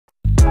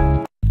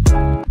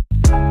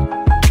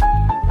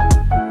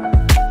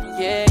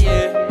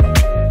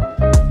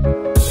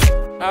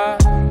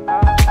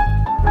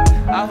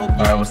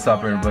What's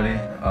up, everybody?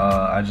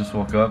 I just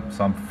woke up,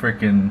 so I'm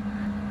freaking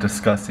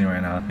disgusting right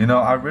now. You know,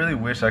 I really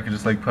wish I could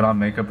just like put on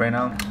makeup right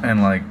now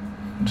and like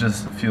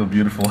just feel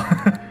beautiful.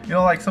 You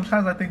know, like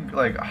sometimes I think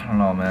like, I don't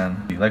know,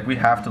 man, like we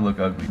have to look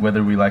ugly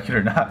whether we like it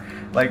or not.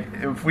 Like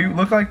if we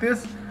look like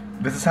this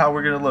is how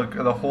we're gonna look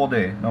the whole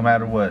day, no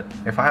matter what.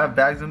 If I have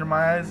bags under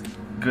my eyes,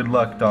 good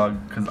luck, dog,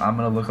 because I'm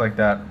gonna look like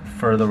that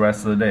for the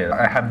rest of the day.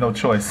 I have no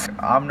choice.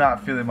 I'm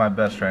not feeling my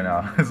best right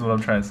now is what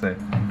I'm trying to say.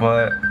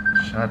 But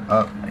shut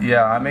up.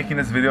 Yeah, I'm making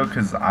this video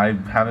because I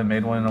haven't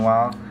made one in a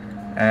while,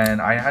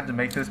 and I had to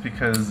make this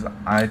because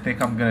I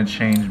think I'm gonna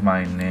change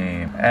my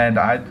name, and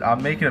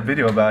I'm making a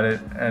video about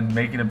it and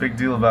making a big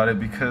deal about it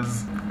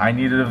because I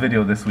needed a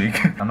video this week.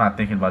 I'm not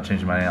thinking about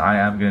changing my name. I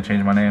am gonna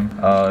change my name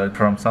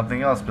from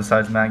something else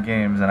besides Matt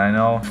Games, and I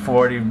know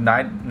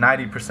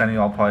 90% of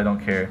y'all probably don't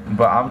care,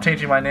 but I'm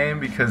changing my name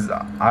because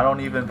I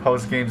don't even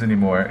post games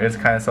anymore. It's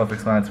kind of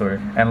self-explanatory,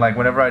 and like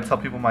whenever I tell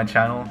people my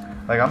channel,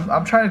 like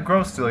I'm trying to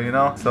grow still, you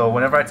know? So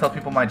whenever I tell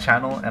people my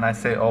channel and I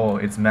say, oh,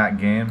 it's Matt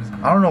Games,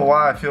 I don't know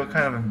why I feel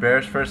kind of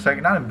embarrassed for a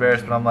second. Not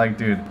embarrassed, but I'm like,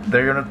 dude,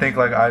 they're gonna think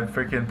like I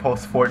freaking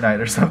post Fortnite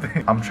or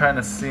something. I'm trying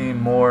to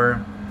seem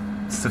more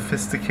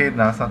sophisticated.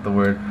 No, that's not the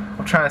word.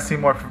 I'm trying to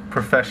seem more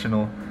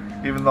professional,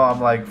 even though I'm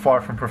like far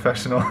from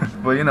professional.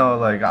 But you know,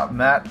 like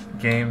Matt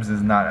Games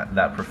is not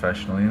that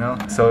professional, you know?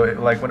 So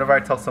like whenever I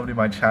tell somebody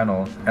my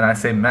channel and I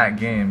say Matt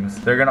Games,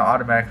 they're gonna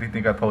automatically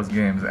think I post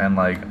games, and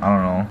like, I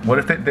don't know. What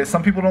if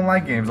some people don't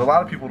like games? A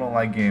lot of people don't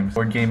like games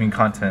or gaming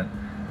content.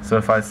 So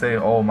if I say,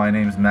 oh, my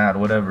name's Matt,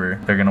 whatever,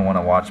 they're gonna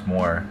wanna watch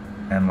more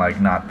and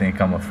like not think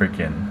I'm a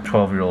freaking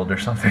 12-year-old or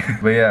something.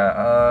 But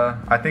yeah,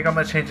 I think I'm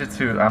gonna change it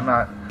to,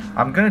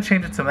 I'm gonna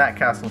change it to Matt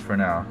Castle for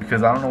now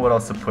because I don't know what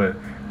else to put.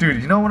 Dude,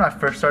 you know when I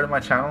first started my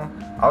channel,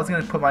 I was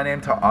gonna put my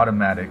name to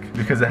Automatic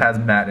because it has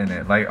Matt in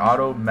it, like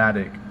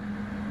Automatic.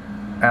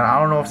 And I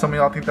don't know if some of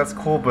y'all think that's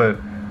cool, but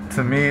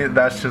to me,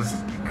 that's just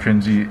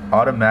cringy.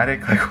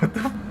 Automatic, like what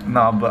the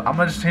nah, but I'm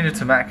gonna just change it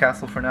to Matt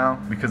Castle for now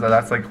because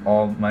that's like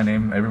all my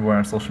name everywhere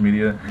on social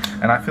media.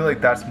 And I feel like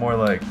that's more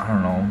like, I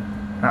don't know,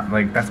 not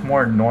like, that's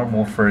more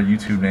normal for a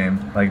YouTube name.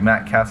 Like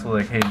Matt Castle,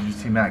 like, hey, did you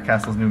see Matt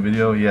Castle's new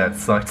video? Yeah, it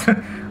sucked.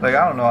 Like,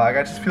 I don't know, like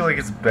I just feel like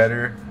it's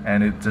better,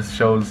 and it just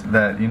shows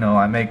that, you know,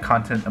 I make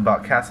content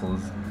about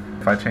castles.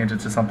 If I change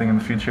it to something in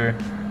the future,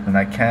 then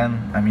I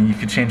can. I mean, you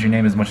could change your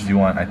name as much as you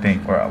want, I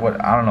think, or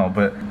what, I don't know.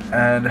 But,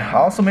 and I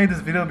also made this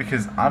video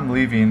because I'm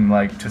leaving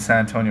like to San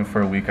Antonio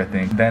for a week, I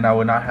think. Then I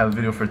would not have a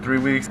video for 3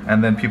 weeks,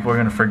 and then people are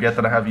gonna forget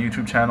that I have a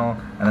YouTube channel,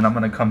 and then I'm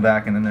gonna come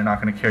back and then they're not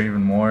gonna care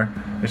even more.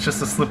 It's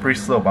just a slippery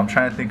slope. I'm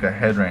trying to think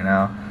ahead right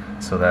now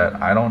so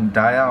that I don't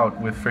die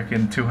out with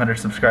freaking 200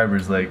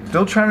 subscribers. Like,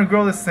 still trying to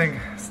grow this thing,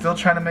 still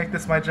trying to make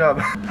this my job.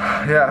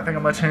 Yeah, I think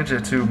I'm gonna change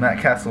it to Matt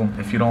Castle.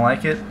 If you don't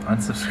like it,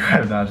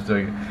 unsubscribe. Nah, just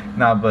joking.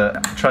 Nah,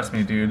 but trust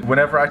me, dude,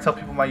 whenever I tell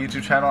people my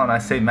YouTube channel and I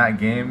say Matt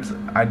Games,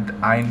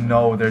 I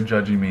know they're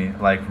judging me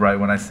like right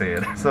when I say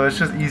it. So it's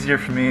just easier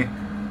for me,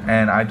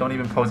 and I don't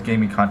even post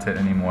gaming content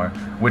anymore,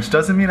 which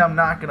doesn't mean I'm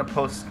not gonna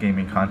post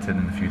gaming content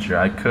in the future.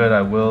 I could,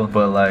 I will,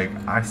 but like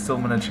I still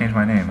gonna change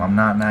my name. I'm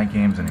not Matt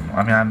Games anymore.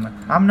 I mean,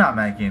 I'm not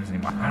Matt Games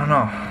anymore. I don't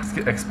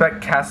know. Expect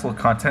Castle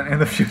content in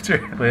the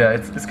future. But yeah,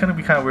 it's gonna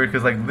be kind of weird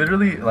because like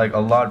literally like a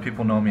lot of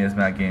people know me as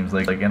Matt Games.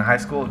 Like in high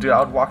school, dude,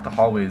 I would walk the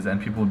hallways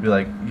and people would be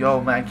like,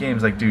 yo, Matt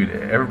Games. Like, dude,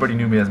 everybody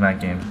knew me as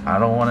Matt Games. I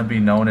don't want to be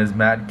known as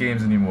Matt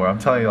Games anymore. I'm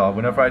telling y'all,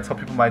 whenever I tell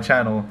people my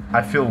channel,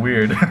 I feel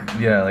weird.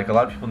 Yeah, like a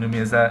lot of people knew me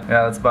as that.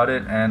 Yeah, that's about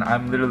it. And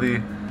I'm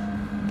literally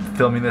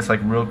filming this like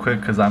real quick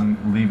because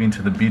I'm leaving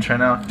to the beach right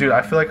now. Dude,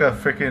 I feel like a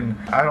freaking,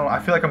 I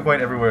feel like I'm going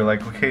everywhere.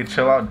 Like, okay,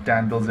 chill out,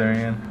 Dan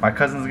Bilzerian. My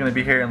cousin's gonna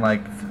be here in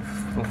like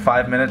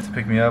 5 minutes to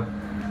pick me up,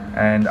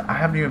 and I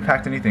haven't even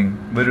packed anything.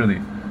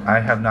 Literally, I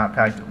have not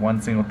packed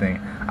one single thing.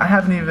 I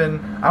don't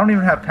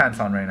even have pants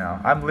on right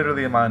now. I'm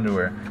literally in my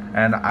underwear,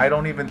 and I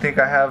don't even think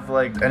I have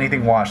like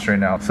anything washed right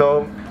now.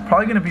 So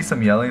probably gonna be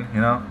some yelling,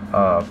 you know,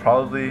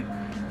 probably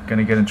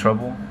gonna get in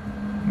trouble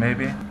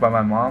maybe by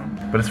my mom,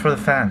 but it's for the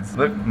fans.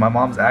 Look, my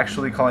mom's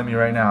actually calling me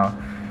right now.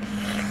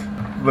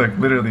 Look,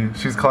 literally,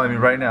 she's calling me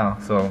right now.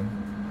 So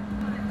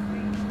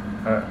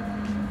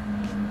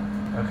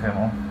okay,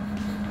 Mom.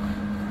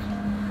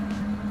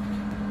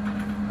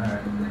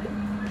 Alright.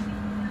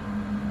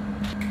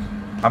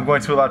 I'm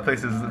going to a lot of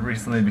places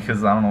recently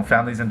because, I don't know,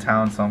 family's in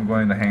town, so I'm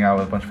going to hang out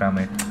with a bunch of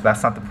family.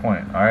 That's not the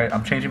point, alright?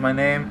 I'm changing my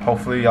name.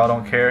 Hopefully y'all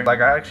don't care.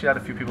 Like, I actually had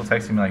a few people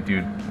texting me like,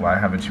 dude, why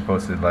haven't you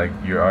posted? Like,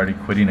 you're already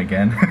quitting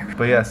again.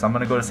 But yes, I'm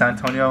gonna go to San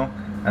Antonio,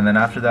 and then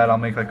after that I'll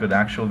make like an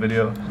actual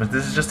video. But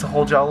this is just to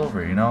hold y'all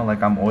over, you know?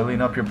 Like, I'm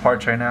oiling up your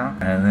parts right now,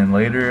 and then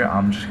later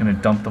I'm just gonna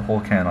dump the whole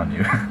can on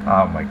you.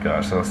 Oh my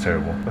gosh, that was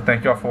terrible. But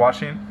thank y'all for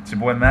watching. It's your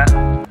boy Matt,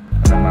 and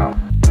I'm out.